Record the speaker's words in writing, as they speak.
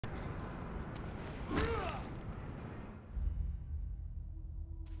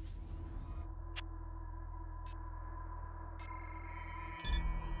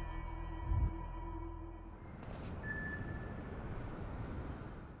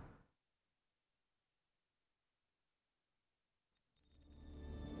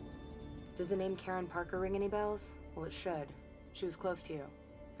Does the name Karen Parker ring any bells? Well, it should. She was close to you.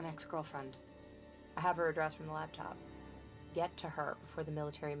 An ex-girlfriend. I have her address from the laptop. Get to her before the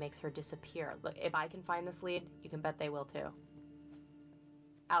military makes her disappear. Look, if I can find this lead, you can bet they will too.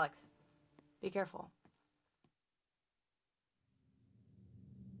 Alex, be careful.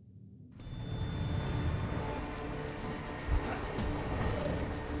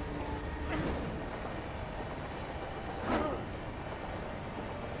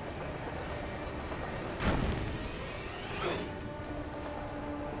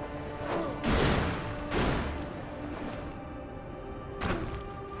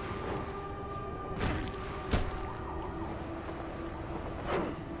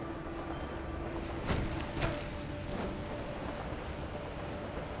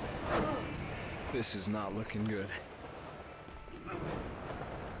 This is not looking good.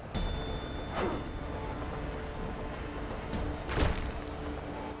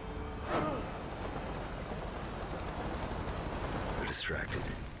 They're distracted.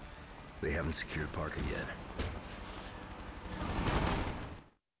 They haven't secured Parker yet.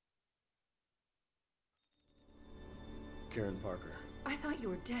 Karen Parker. I thought you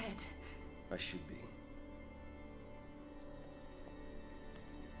were dead. I should be.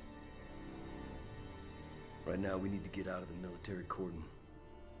 Right now, we need to get out of the military cordon.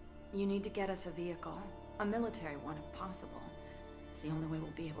 You need to get us a vehicle. A military one, if possible. It's the only way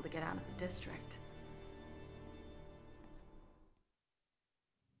we'll be able to get out of the district.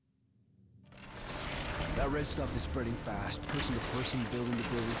 That red stuff is spreading fast, person to person, building to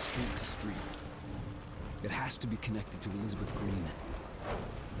building, street to street. It has to be connected to Elizabeth Green.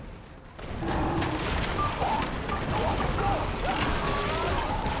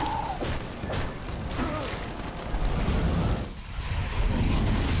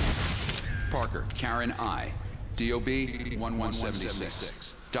 Parker, Karen I. DOB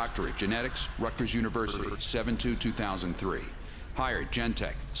 1176. Doctorate, Genetics, Rutgers University, 7/2/2003. Hired,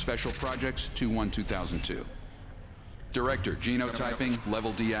 Gentech, Special Projects, 2/1/2002. Director, Genotyping,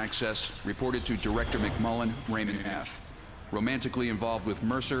 Level D Access, reported to Director McMullen, Raymond F. Romantically involved with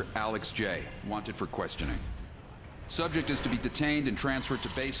Mercer, Alex J. Wanted for questioning. Subject is to be detained and transferred to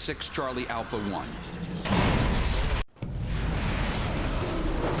Base 6 Charlie Alpha 1.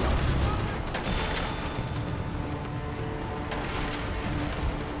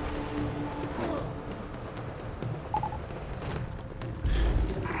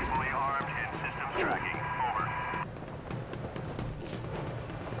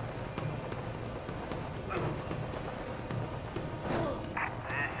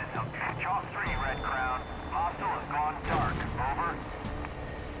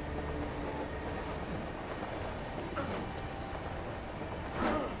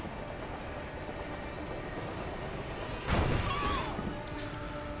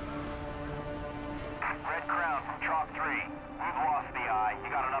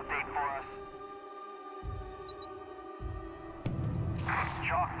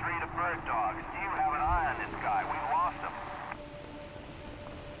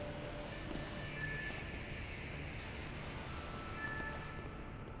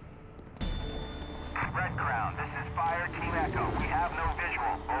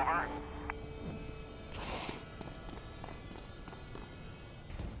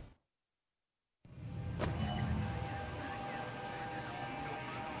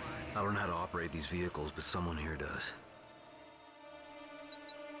 I don't know how to operate these vehicles, but someone here does.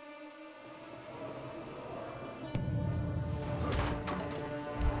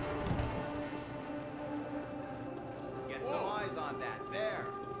 Get some eyes on that. There.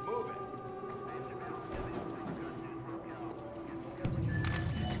 Move it.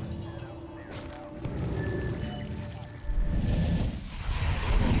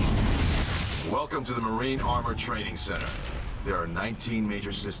 Welcome to the Marine Armor Training Center. There are 19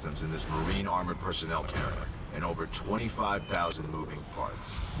 major systems in this Marine Armored Personnel carrier, and over 25,000 moving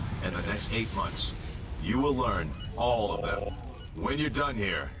parts. In the next 8 months, you will learn all of them. When you're done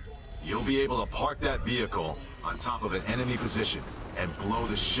here, you'll be able to park that vehicle on top of an enemy position and blow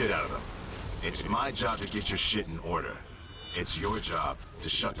the shit out of them. It's my job to get your shit in order. It's your job to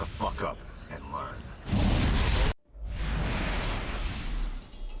shut the fuck up and learn.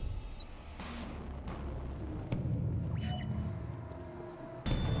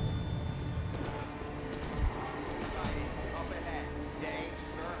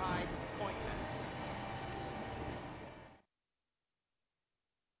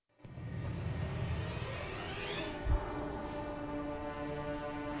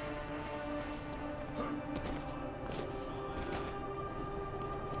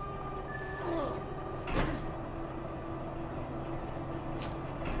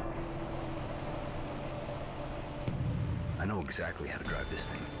 exactly how to drive this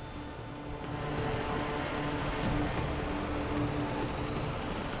thing.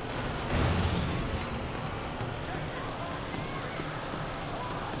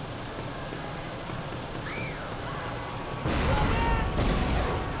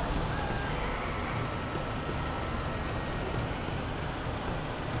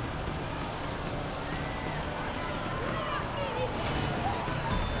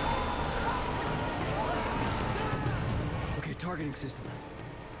 Targeting system.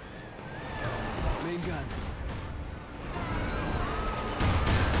 Main gun.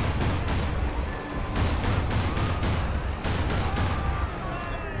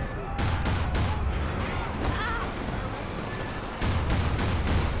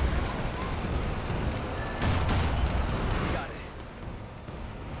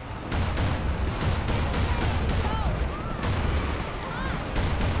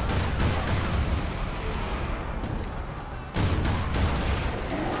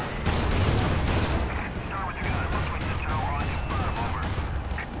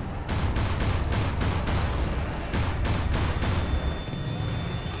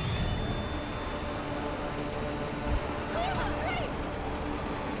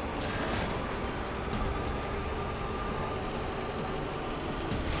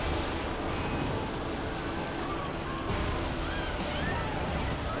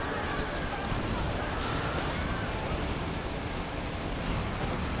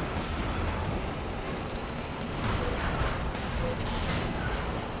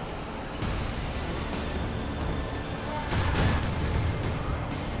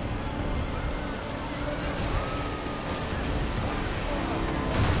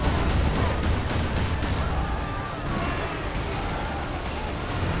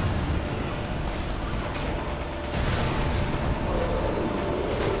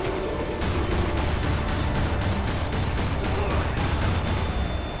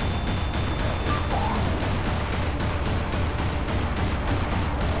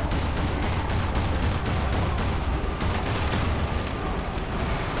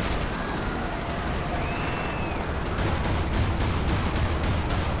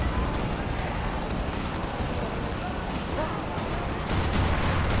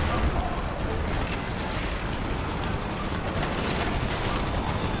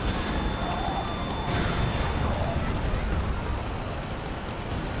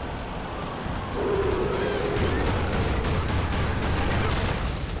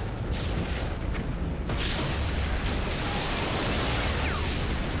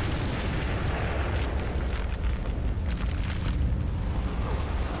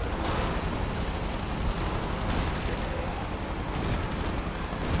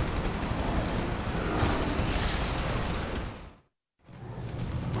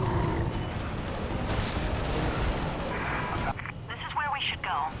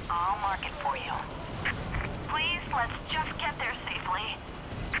 I'll mark it for you. Please, let's just get there safely.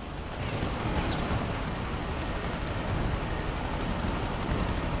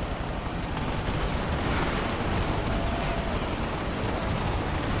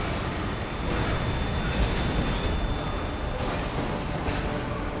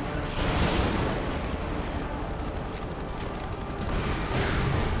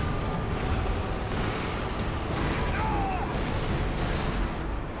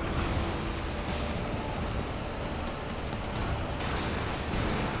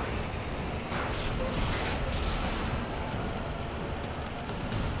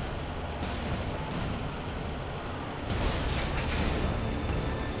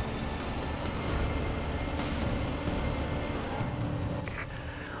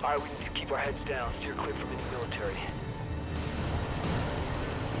 Alright, we need to keep our heads down, steer clear from any military.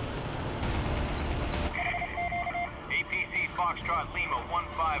 APC Foxtrot Lima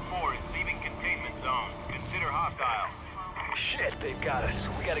 154 is leaving containment zone. Consider hostile. Shit, they've got us.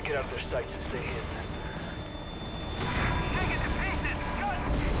 We gotta get out of their sights and stay hidden. Negative!